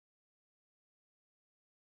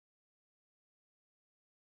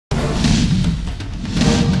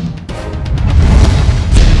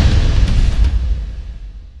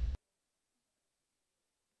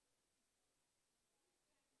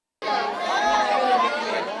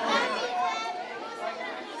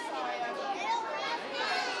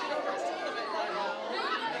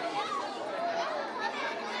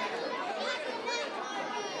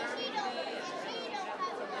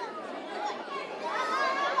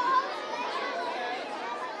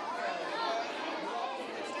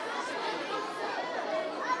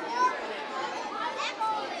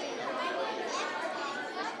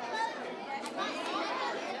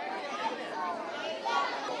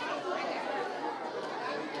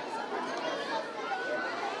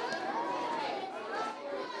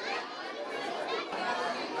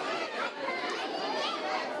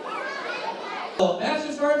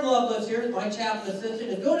Master Sergeant Lovelace here, my chaplain assistant,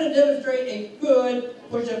 is going to demonstrate a good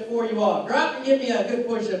push-up for you all. Drop and give me a good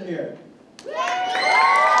push-up here. Alright,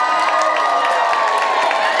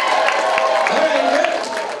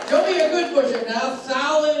 good. Show me a good push-up now,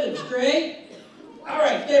 solid and straight.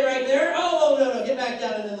 Alright, stay right there. Oh, no, get back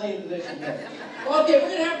down in the laying position here. Okay, we're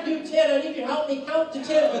going to have to do 10. I need you to help me count to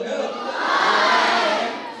 10 with me.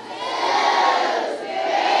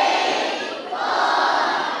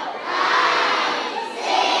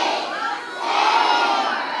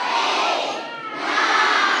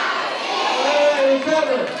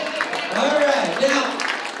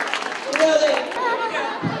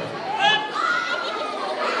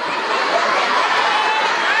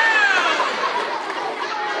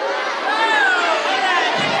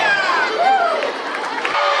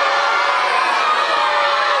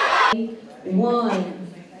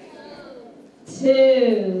 1,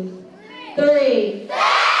 2, 3.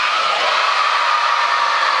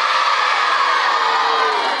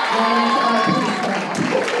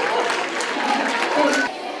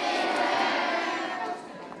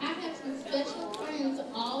 I have some special friends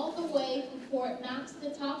all the way from Fort Knox to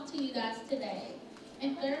talk to you guys today.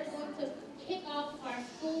 And they're going to kick off our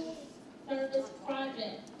school service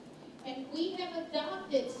project. And we have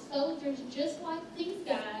adopted soldiers just like these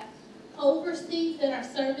guys overseas that are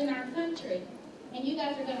serving our country. And you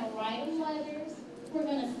guys are going to write them letters, we're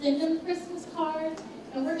going to send them Christmas cards,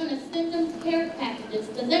 and we're going to send them care packages.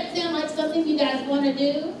 Does that sound like something you guys want to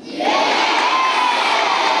do? Yes!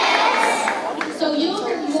 So you'll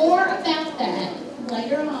hear more about that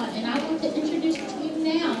later on. And I want to introduce to you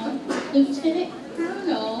now Lieutenant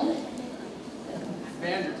Colonel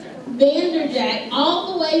Vanderjack,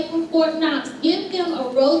 all the way from Fort Knox. Give them a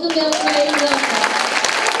Roosevelt Ready welcome.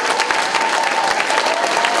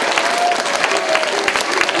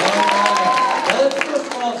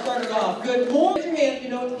 Good morning. Raise your hand if you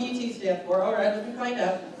know what PT stands for. All right, let me find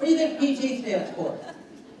out. What do you think PT stands for?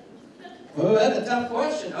 Oh, that's a tough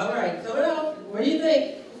question. All right, so what do you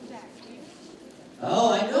think?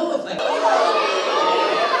 Oh, I know it's like...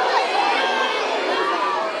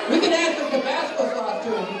 We can add some Tabasco sauce to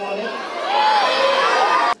it if you want it.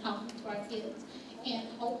 To our kids. And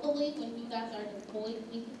hopefully when you guys are deployed,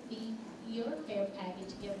 we can be your care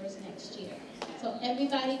package givers next year. So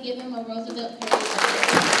everybody give them a Roosevelt Ready welcome.